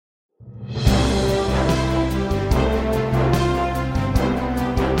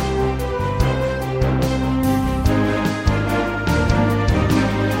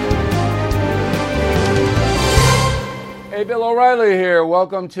Hey, Bill O'Reilly here.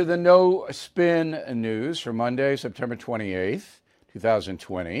 Welcome to the No Spin News for Monday, September 28th,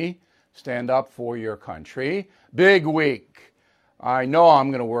 2020. Stand up for your country. Big week. I know I'm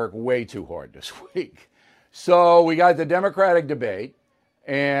going to work way too hard this week. So we got the Democratic debate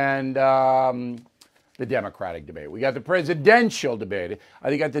and we got the presidential debate.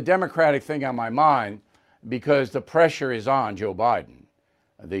 I got the Democratic thing on my mind because the pressure is on Joe Biden,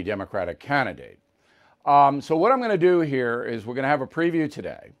 the Democratic candidate. So what I'm going to do here is we're going to have a preview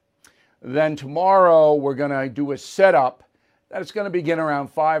today. Then tomorrow we're going to do a setup that's going to begin around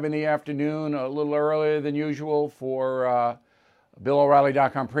 5 in the afternoon, a little earlier than usual for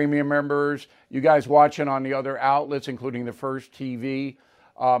BillO'Reilly.com premium members. You guys watching on the other outlets, including the First TV.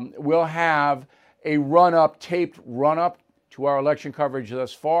 We'll have a taped run-up to our election coverage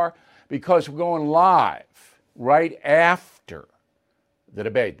thus far because we're going live right after the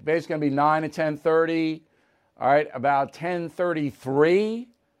debate. The debate's going to be 9 to 10:30. All right, about 10:33,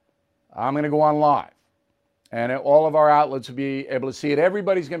 I'm going to go on live. And all of our outlets will be able to see it.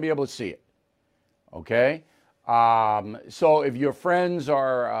 Everybody's going to be able to see it. Okay? So if your friends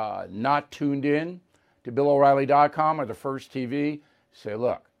are not tuned in to BillO'Reilly.com or the First TV, say,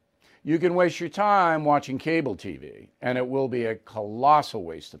 look, you can waste your time watching cable TV, and it will be a colossal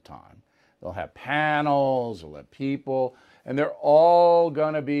waste of time. They'll have panels, they'll have people, and they're all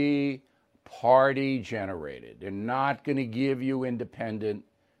going to be party generated. They're not going to give you independent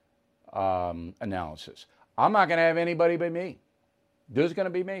analysis. I'm not going to have anybody but me. This is going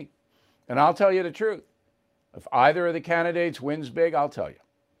to be me. And I'll tell you the truth. If either of the candidates wins big, I'll tell you.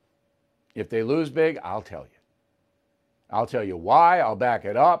 If they lose big, I'll tell you. I'll tell you why. I'll back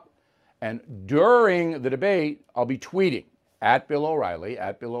it up. And during the debate, I'll be tweeting at Bill O'Reilly.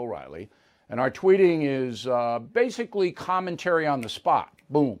 And our tweeting is basically commentary on the spot.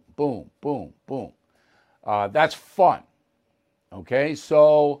 Boom, boom, boom, boom. That's fun. Okay,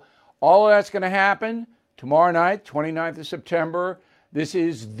 so all of that's going to happen tomorrow night, 29th of September. This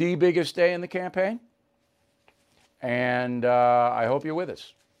is the biggest day in the campaign. And I hope you're with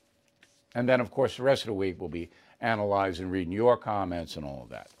us. And then, of course, the rest of the week we'll be analyzing, reading your comments and all of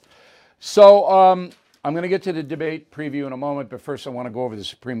that. So I'm going to get to the debate preview in a moment, but first I want to go over the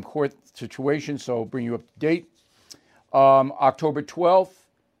Supreme Court situation, so I'll bring you up to date. October 12th,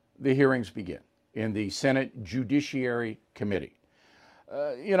 the hearings begin in the Senate Judiciary Committee.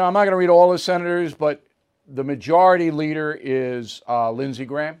 I'm not going to read all the senators, but the majority leader is Lindsey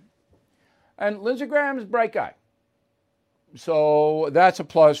Graham. And Lindsey Graham is a bright guy. So that's a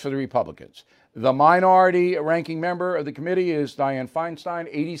plus for the Republicans. The minority ranking member of the committee is Dianne Feinstein,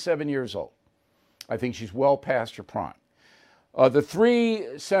 87 years old. I think she's well past her prime. The three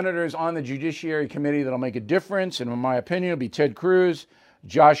senators on the Judiciary Committee that'll make a difference, and in my opinion, will be Ted Cruz,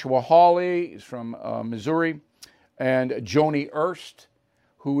 Joshua Hawley is from Missouri, and Joni Ernst,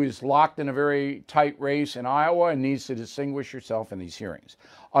 who is locked in a very tight race in Iowa and needs to distinguish herself in these hearings.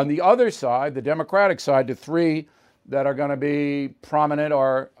 On the other side, the Democratic side, the three that are going to be prominent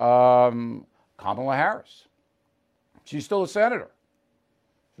are Kamala Harris. She's still a senator.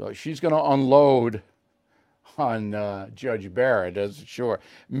 So she's going to unload on Judge Barrett, that's sure.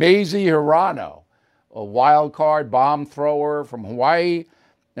 Mazie Hirono, a wild card bomb thrower from Hawaii,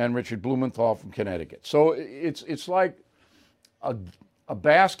 and Richard Blumenthal from Connecticut. So it's like a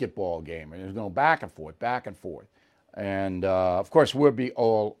basketball game, and it's going back and forth, back and forth. And, of course, we'll be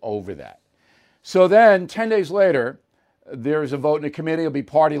all over that. So then, 10 days later, there's a vote in the committee. It'll be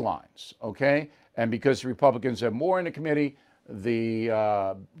party lines, okay? And because the Republicans have more in the committee,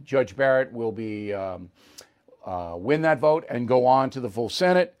 the Judge Barrett will be win that vote and go on to the full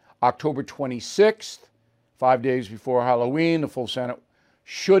Senate. October 26th, 5 days before Halloween, the full Senate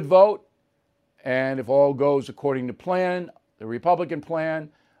should vote. And if all goes according to plan, the Republican plan,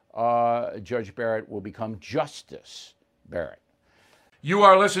 Judge Barrett will become Justice Barrett. You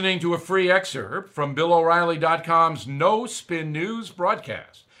are listening to a free excerpt from BillO'Reilly.com's No Spin News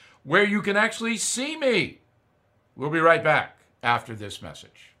broadcast, where you can actually see me. We'll be right back after this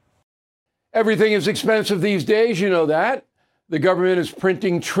message. Everything is expensive these days, you know that. The government is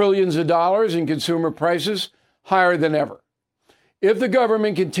printing trillions of dollars and consumer prices higher than ever. If the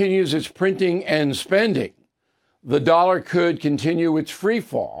government continues its printing and spending, the dollar could continue its free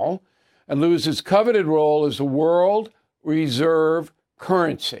fall and lose its coveted role as the world reserve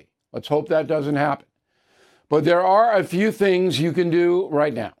currency. Let's hope that doesn't happen. But there are a few things you can do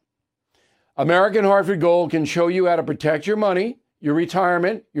right now. American Hartford Gold can show you how to protect your money, your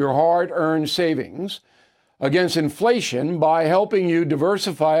retirement, your hard-earned savings against inflation by helping you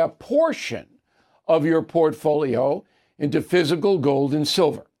diversify a portion of your portfolio into physical gold and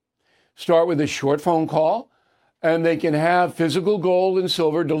silver. Start with a short phone call And they can have physical gold and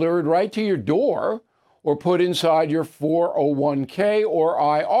silver delivered right to your door or put inside your 401k or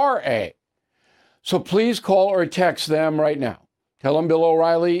IRA. So please call or text them right now. Tell them Bill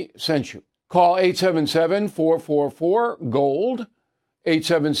O'Reilly sent you. Call 877-444-GOLD,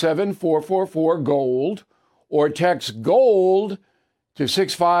 877-444-GOLD, or text GOLD to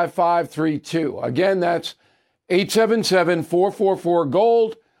 65532. Again, that's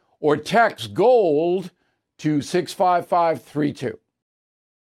 877-444-GOLD, or text GOLD to 65532.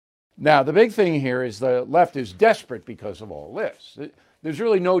 Now, the big thing here is the left is desperate because of all this. There's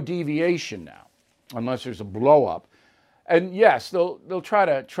really no deviation now, unless there's a blow up. And yes, they'll try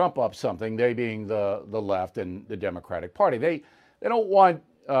to trump up something, they being the left and the Democratic Party. They don't want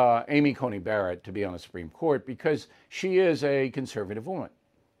Amy Coney Barrett to be on the Supreme Court because she is a conservative woman,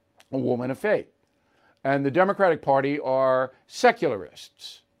 a woman of faith. And the Democratic Party are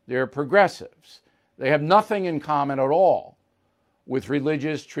secularists. They're progressives. They have nothing in common at all with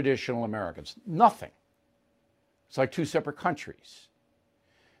religious, traditional Americans. Nothing. It's like two separate countries.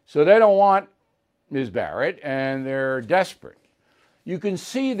 So they don't want Ms. Barrett, and they're desperate. You can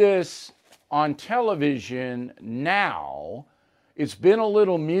see this on television now. It's been a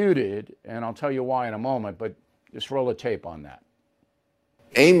little muted, and I'll tell you why in a moment, but just roll a tape on that.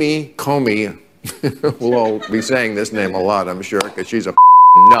 Amy Comey, we'll all be saying this name a lot, I'm sure, because she's a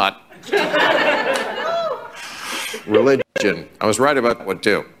nut. Religion. I was right about what,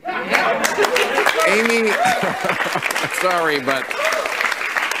 too. Amy, sorry, but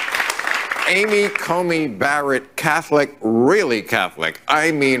Amy Coney Barrett, Catholic, really Catholic.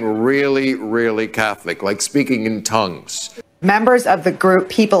 I mean really, really Catholic, like speaking in tongues. Members of the group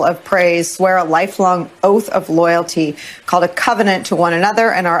People of Praise swear a lifelong oath of loyalty called a covenant to one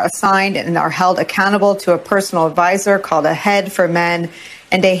another and are assigned and are held accountable to a personal advisor called a head for men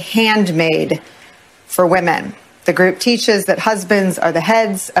and a handmaid for women. The group teaches that husbands are the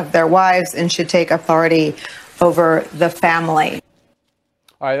heads of their wives and should take authority over the family.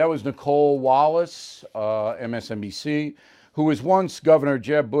 All right, that was Nicole Wallace, MSNBC, who was once Governor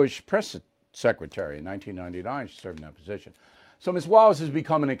Jeb Bush press secretary in 1999. She served in that position. So Ms. Wallace has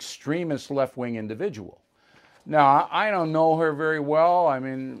become an extremist left-wing individual. Now, I don't know her very well. I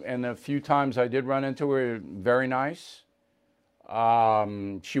mean, and the few times I did run into her, very nice.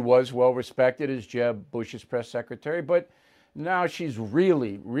 She was well respected as Jeb Bush's press secretary, but now she's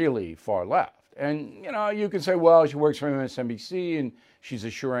really, really far left. And, you know, you can say, well, she works for MSNBC and she's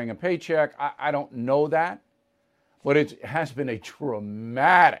assuring a paycheck. I don't know that, but it has been a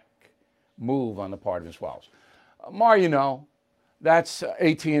dramatic move on the part of Ms. Wallace. Mar, you know, that's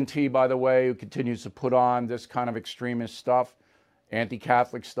AT&T, by the way, who continues to put on this kind of extremist stuff,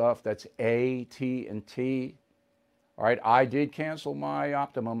 anti-Catholic stuff. That's AT&T. All right, I did cancel my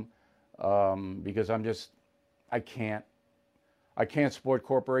Optimum because I can't support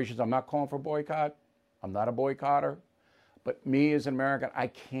corporations. I'm not calling for boycott. I'm not a boycotter. But me as an American, I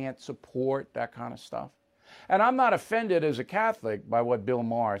can't support that kind of stuff. And I'm not offended as a Catholic by what Bill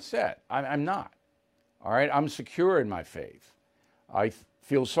Maher said. I'm not. All right, I'm secure in my faith. I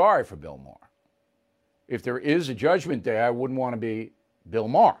feel sorry for Bill Maher. If there is a judgment day, I wouldn't want to be Bill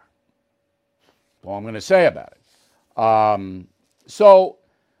Maher. That's all I'm going to say about it. So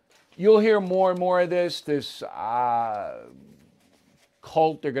you'll hear more and more of this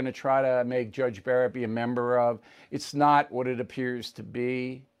cult they're going to try to make Judge Barrett be a member of. It's not what it appears to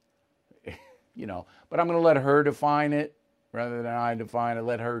be, you know, but I'm going to let her define it rather than I define it,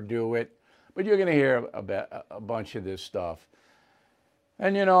 let her do it. But you're going to hear a bunch of this stuff.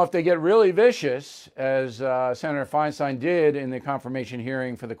 And, you know, if they get really vicious, as Senator Feinstein did in the confirmation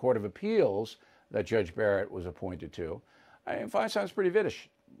hearing for the Court of Appeals that Judge Barrett was appointed to, I mean, Feinstein's pretty vicious.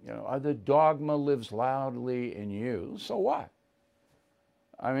 You know, the dogma lives loudly in you. So what?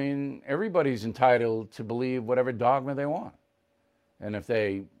 I mean, everybody's entitled to believe whatever dogma they want. And if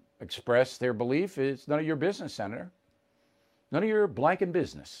they express their belief, it's none of your business, Senator. None of your blanking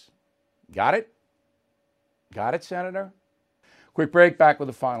business. Got it? Got it, Senator? Quick break, back with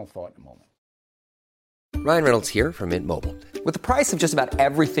a final thought in a moment. Ryan Reynolds here from Mint Mobile. With the price of just about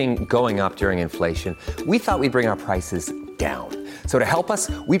everything going up during inflation, we thought we'd bring our prices down. So to help us,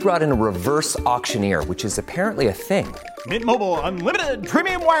 we brought in a reverse auctioneer, which is apparently a thing. Mint Mobile Unlimited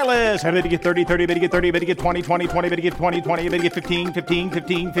Premium Wireless. How to get 30, 30, bit to get 30, bit to get 20, 20, 20, bit to get 20, 20, bit to get 15, 15,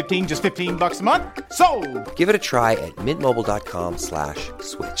 15, 15, just $15 a month? Sold! Give it a try at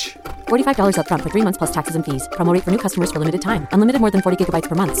mintmobile.com/switch. $45 up front for 3 months plus taxes and fees. Promo rate for new customers for limited time. Unlimited more than 40 gigabytes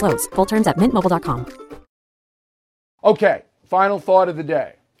per month. Slows full terms at mintmobile.com. Okay, final thought of the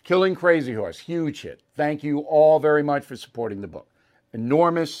day. Killing Crazy Horse, huge hit. Thank you all very much for supporting the book.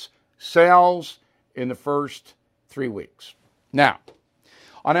 Enormous sales in the first 3 weeks. Now,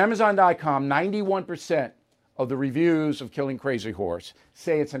 on Amazon.com, 91% of the reviews of Killing Crazy Horse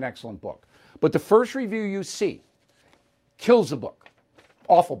say it's an excellent book. But the first review you see kills the book.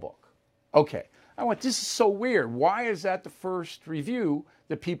 Awful book. Okay. I went, this is so weird. Why is that the first review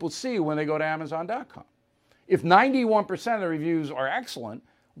that people see when they go to Amazon.com? If 91% of the reviews are excellent,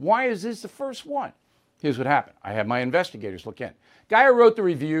 why is this the first one? Here's what happened. I had my investigators look in. Guy who wrote the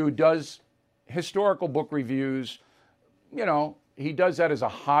review does historical book reviews. You know, he does that as a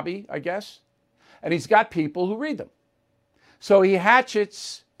hobby, I guess. And he's got people who read them. So he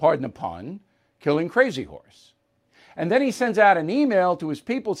hatchets, pardon the pun, Killing Crazy Horse. And then he sends out an email to his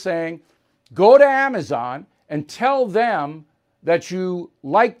people saying, go to Amazon and tell them that you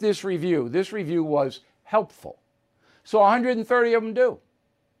like this review. This review was helpful. So 130 of them do.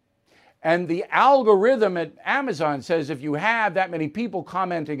 And the algorithm at Amazon says if you have that many people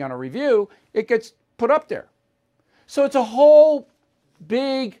commenting on a review, it gets put up there. So it's a whole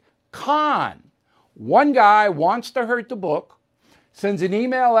big con. One guy wants to hurt the book, sends an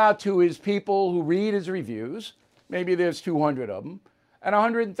email out to his people who read his reviews. Maybe there's 200 of them. And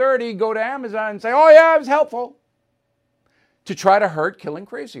 130 go to Amazon and say, oh yeah, it was helpful, to try to hurt Killing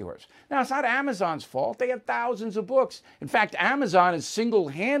Crazy Horse. Now, it's not Amazon's fault. They have thousands of books. In fact, Amazon has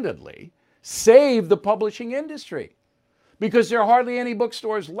single-handedly saved the publishing industry because there are hardly any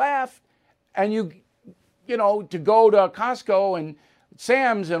bookstores left. And you know, to go to Costco and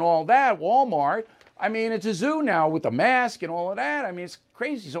Sam's and all that, Walmart, I mean, it's a zoo now with the mask and all of that. I mean, it's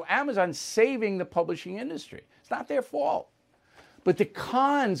crazy. So Amazon's saving the publishing industry. It's not their fault. But the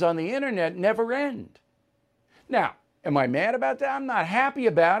cons on the internet never end. Now, am I mad about that? I'm not happy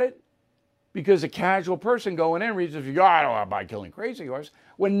about it because a casual person going in reads it, I don't want to buy Killing Crazy Horse,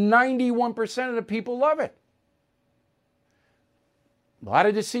 when 91% of the people love it. A lot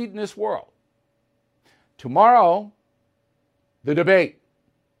of deceit in this world. Tomorrow, the debate.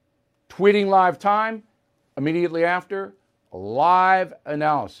 Tweeting live time, immediately after, a live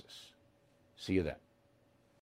analysis. See you then.